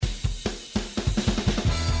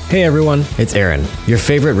Hey everyone, it's Aaron, your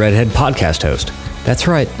favorite redhead podcast host. That's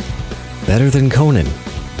right, better than Conan.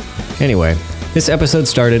 Anyway, this episode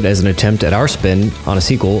started as an attempt at our spin on a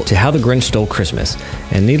sequel to How the Grinch Stole Christmas,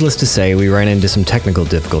 and needless to say, we ran into some technical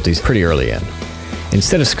difficulties pretty early in.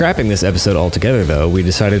 Instead of scrapping this episode altogether though, we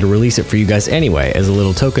decided to release it for you guys anyway as a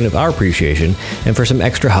little token of our appreciation and for some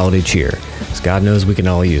extra holiday cheer, as God knows we can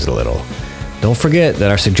all use a little. Don't forget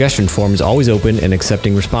that our suggestion form is always open and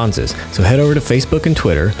accepting responses, so head over to Facebook and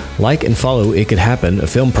Twitter, like and follow It Could Happen, a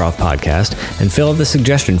Filmprov podcast, and fill out the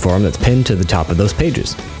suggestion form that's pinned to the top of those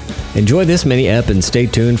pages. Enjoy this mini-ep and stay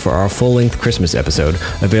tuned for our full-length Christmas episode,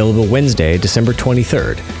 available Wednesday, December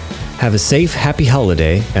 23rd. Have a safe, happy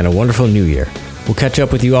holiday and a wonderful new year. We'll catch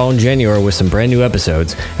up with you all in January with some brand new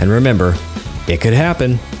episodes, and remember, it could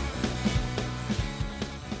happen.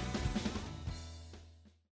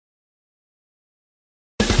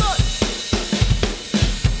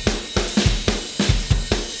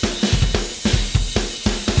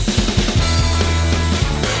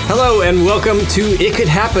 Hello and welcome to It Could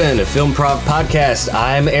Happen, a Filmprov podcast.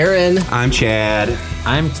 I'm Aaron. I'm Chad.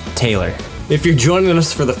 I'm Taylor. If you're joining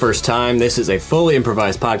us for the first time, this is a fully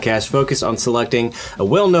improvised podcast focused on selecting a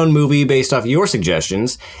well-known movie based off your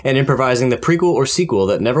suggestions and improvising the prequel or sequel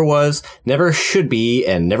that never was, never should be,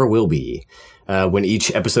 and never will be. When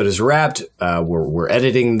each episode is wrapped, we're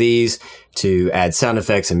editing these to add sound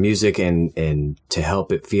effects and music and to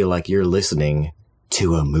help it feel like you're listening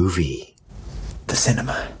to a movie. The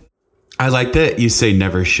cinema. I like that you say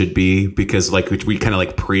never should be, because like we kind of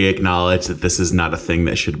like pre-acknowledge that this is not a thing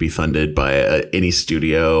that should be funded by any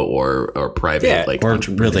studio or private or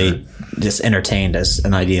really just entertained as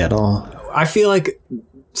an idea at all. I feel like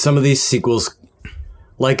some of these sequels,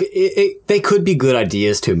 like they could be good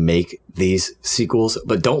ideas to make these sequels,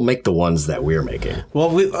 but don't make the ones that we're making. Well,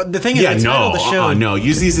 the thing is, the title of the show, no,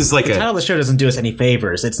 use these as like the title of the show doesn't do us any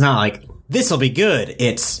favors. It's not like this will be good.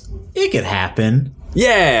 It could happen.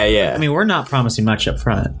 Yeah. I mean, we're not promising much up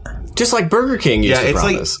front. Just like Burger King used to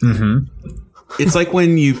promise. It's like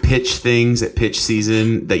when you pitch things at pitch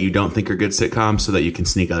season that you don't think are good sitcoms so that you can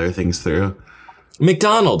sneak other things through.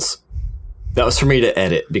 McDonald's. That was for me to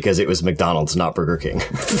edit because it was McDonald's, not Burger King.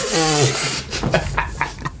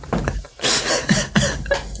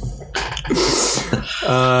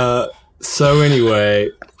 So anyway.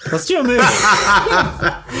 Let's do a movie.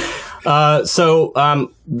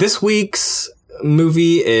 This week's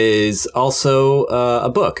movie is also a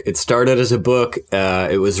book. It started as a book.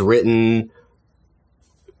 It was written,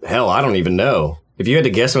 hell, I don't even know. If you had to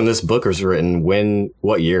guess when this book was written,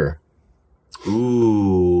 what year?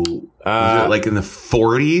 Ooh. Was it like in the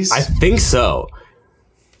 40s? I think so.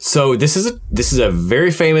 So this is a very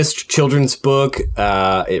famous children's book.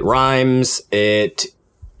 It rhymes. It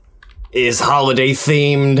is holiday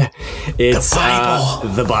themed. It's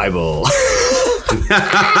the Bible.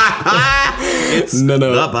 It's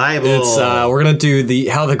the Bible. It's we're gonna do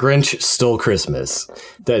How the Grinch Stole Christmas,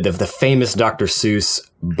 the famous Dr. Seuss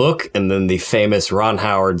book, and then the famous Ron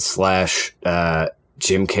Howard /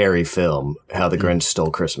 Jim Carrey film, How the Grinch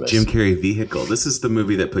Stole Christmas. Jim Carrey vehicle. This is the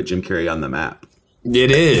movie that put Jim Carrey on the map.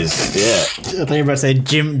 It is, yeah. I thought you were about to say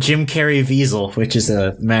Jim Carrey Wiesel, which is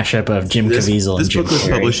a mashup of Jim Caviezel and Jim Carrey. This book was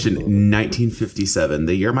published in 1957,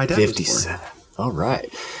 the year my dad was born. All right.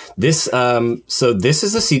 This is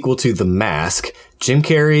a sequel to The Mask. Jim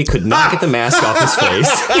Carrey could not get the mask off his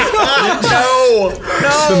face. No.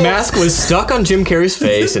 The mask was stuck on Jim Carrey's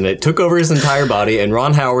face, and it took over his entire body. And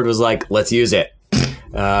Ron Howard was like, "Let's use it."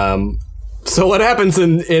 So what happens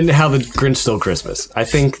in How the Grinch Stole Christmas? I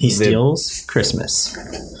think he steals Christmas.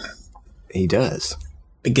 He does.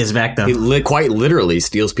 It gives back them. He quite literally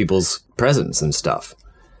steals people's presents and stuff.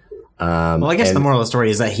 Well, I guess the moral of the story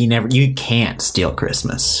is that you can't steal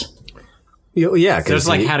Christmas. Yeah, because there's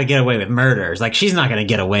like How to Get Away with Murder. It's like she's not going to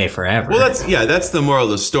get away forever. Well, that's the moral of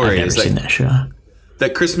the story. I've never seen that show.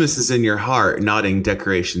 That Christmas is in your heart, not in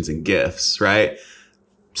decorations and gifts, right?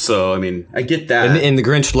 So, I mean, I get that. And the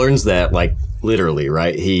Grinch learns that, like, literally,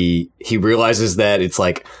 right? He realizes that it's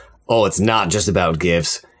like, oh, it's not just about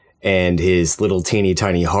gifts, and his little teeny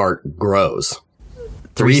tiny heart grows.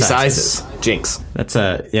 3 sizes. Jinx. That's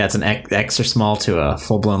it's an extra small to a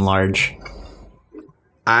full-blown large.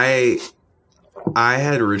 I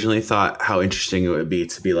had originally thought how interesting it would be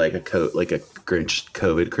to be like a Grinch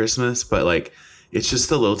COVID Christmas, but like it's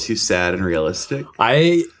just a little too sad and realistic.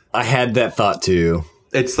 I had that thought too.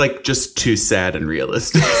 It's like just too sad and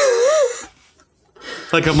realistic.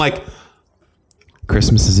 Like I'm like,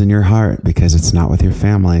 Christmas is in your heart because it's not with your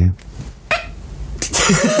family.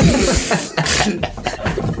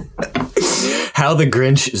 How the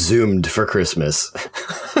Grinch zoomed for Christmas.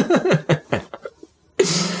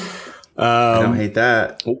 I don't hate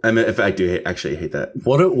that. I mean, if I do actually hate that.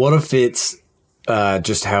 What if it's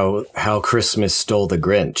just how Christmas stole the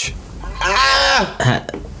Grinch?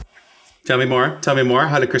 Tell me more.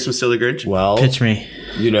 How did Christmas steal the Grinch? Well, Pitch me.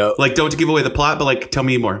 Like, don't give away the plot, but like, tell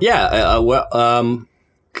me more. Yeah.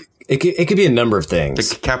 It could be a number of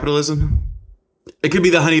things. Like capitalism. It could be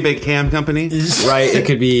the Honey Baked Ham Company, right? It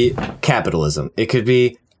could be capitalism. It could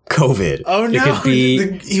be COVID. Oh no! It could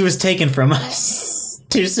be he was taken from us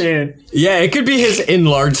too soon. Yeah, it could be his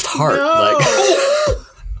enlarged heart.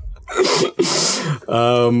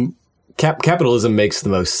 No! Capitalism makes the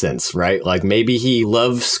most sense, right? Like maybe he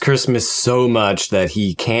loves Christmas so much that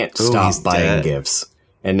he can't stop buying gifts.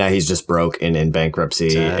 And now he's just broke and in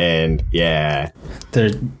bankruptcy, and yeah.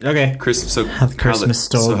 Okay. How the Christmas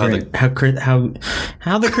stole Grinch.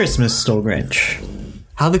 How the Christmas stole Grinch.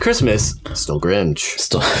 How the Christmas stole Grinch.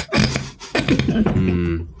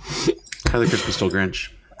 How the Christmas stole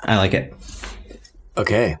Grinch. I like it.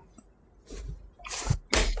 Okay.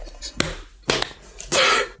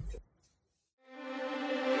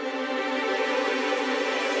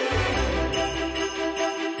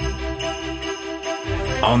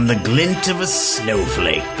 On the glint of a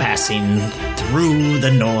snowflake passing through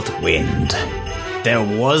the north wind, there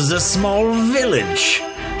was a small village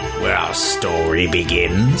where our story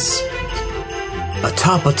begins.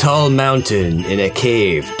 Atop a tall mountain in a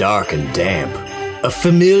cave dark and damp, a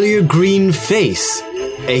familiar green face,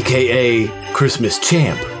 aka Christmas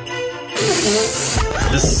Champ.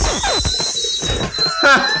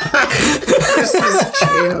 Christmas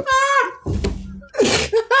Champ.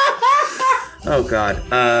 Oh God.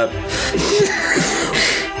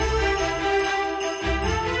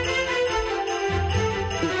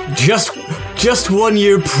 Just 1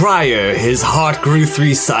 year prior, his heart grew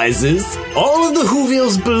 3 sizes. All of the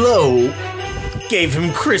Whovilles below Gave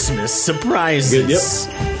him Christmas surprises.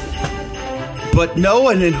 Yep. But no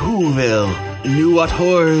one in Whoville knew what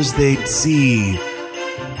horrors they'd see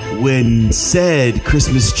when said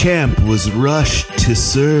Christmas Champ was rushed to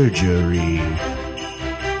surgery.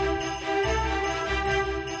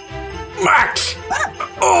 Max!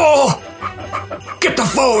 Oh! Get the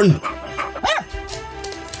phone!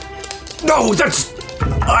 No, that's...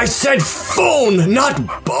 I said phone, not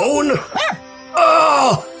bone!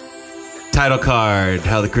 Oh! Title card,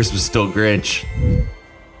 How the Christmas Stole Grinch.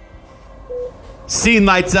 Scene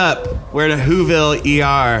lights up. We're in a Whoville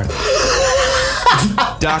ER.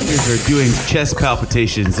 Doctors are doing chest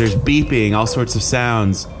palpitations. There's beeping, all sorts of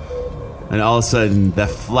sounds. And all of a sudden, the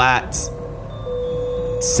flat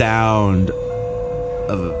sound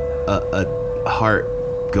of a heart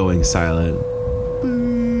going silent.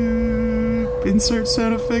 Boop. Insert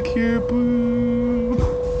sound effect here. Boop.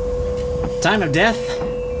 Time of death,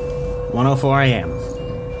 1:04 a.m.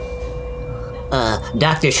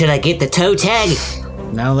 Doctor, should I get the toe tag?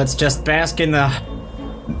 Now let's just bask in the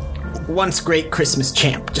once great Christmas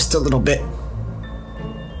Champ, just a little bit.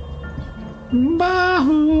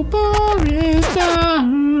 Bahu Boris,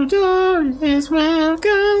 Bahu Doris,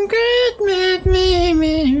 welcome Christmas,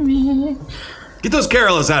 me. Get those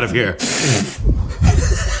carolers out of here.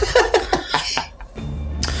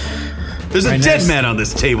 There's a dead man on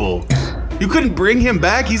this table. You couldn't bring him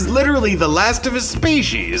back? He's literally the last of his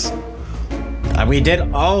species. We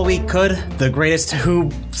did all we could. The greatest Who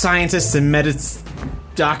scientists and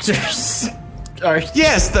doctors are...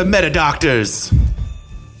 Yes, the meta-doctors.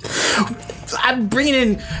 I'm bringing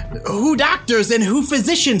in Who doctors and Who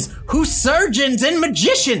physicians, Who surgeons and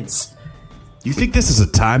magicians. You think this is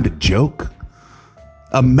a time to joke?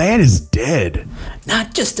 A man is dead.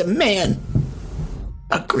 Not just a man,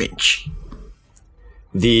 a Grinch.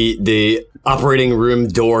 The operating room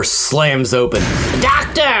door slams open.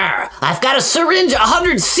 Doctor! I've got a syringe,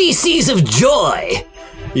 100 cc's of joy!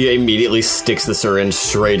 He immediately sticks the syringe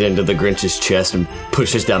straight into the Grinch's chest and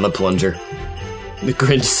pushes down the plunger. The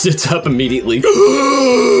Grinch sits up immediately.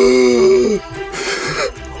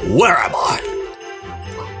 Where am I?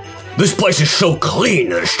 This place is so clean,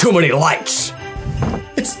 there's too many lights.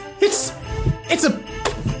 It's a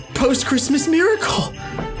post-Christmas miracle.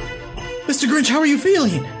 Mr. Grinch, how are you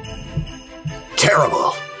feeling?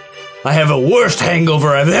 Terrible. I have the worst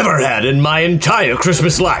hangover I've ever had in my entire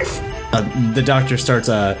Christmas life. The doctor starts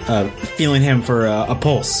feeling him for a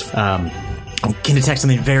pulse. Can detect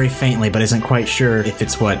something very faintly, but isn't quite sure if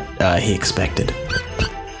it's what he expected.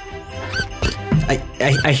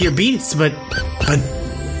 I hear beats, but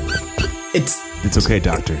It's okay,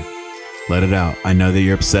 doctor. Let it out. I know that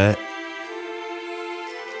you're upset.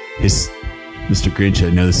 Mr. Grinch, I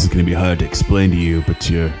know this is going to be hard to explain to you, but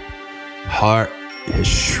your heart has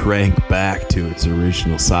shrank back to its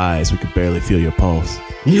original size. We could barely feel your pulse.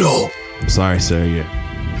 No, I'm sorry, sir. Your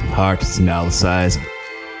heart is now the size of a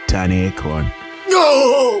tiny acorn.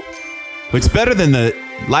 No! It's better than the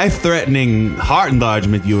life-threatening heart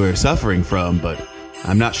enlargement you were suffering from, but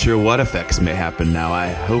I'm not sure what effects may happen now. I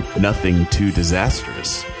hope nothing too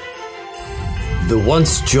disastrous. The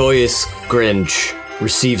once joyous Grinch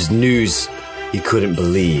receives news he couldn't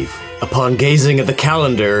believe. Upon gazing at the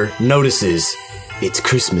calendar, notices it's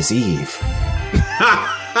Christmas Eve.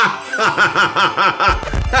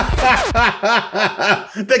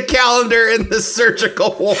 The calendar in the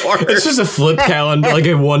surgical ward. It's just a flip calendar, like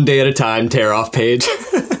a one day at a time tear off page.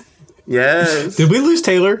 Yes. Did we lose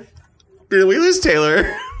Taylor? Did we lose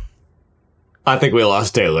Taylor? I think we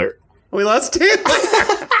lost Taylor. We lost Taylor.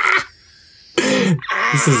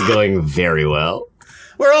 This is going very well.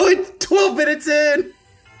 We're only 12 minutes in.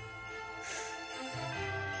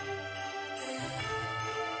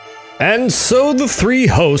 And so the three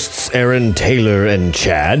hosts, Aaron, Taylor, and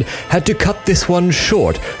Chad, had to cut this one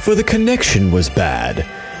short, for the connection was bad.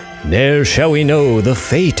 Ne'er shall we know the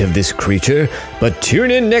fate of this creature, but tune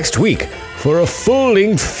in next week for a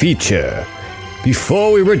full-length feature.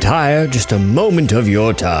 Before we retire, just a moment of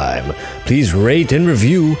your time. Please rate and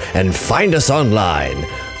review and find us online.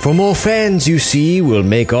 For more fans, you see, will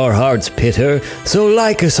make our hearts pitter, so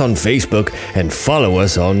like us on Facebook and follow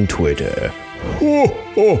us on Twitter. Ho,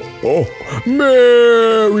 ho, ho.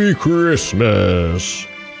 Merry Christmas!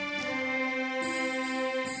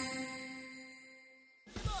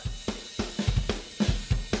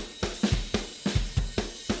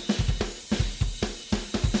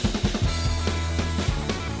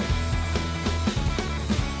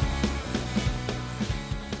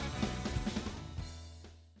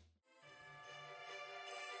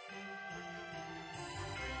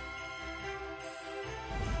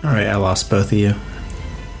 Alright, I lost both of you.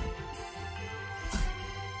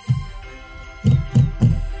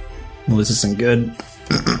 Well, this isn't good.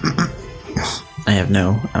 I have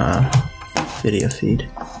no video feed.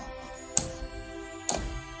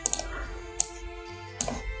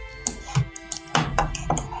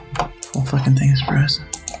 Whole fucking thing is frozen.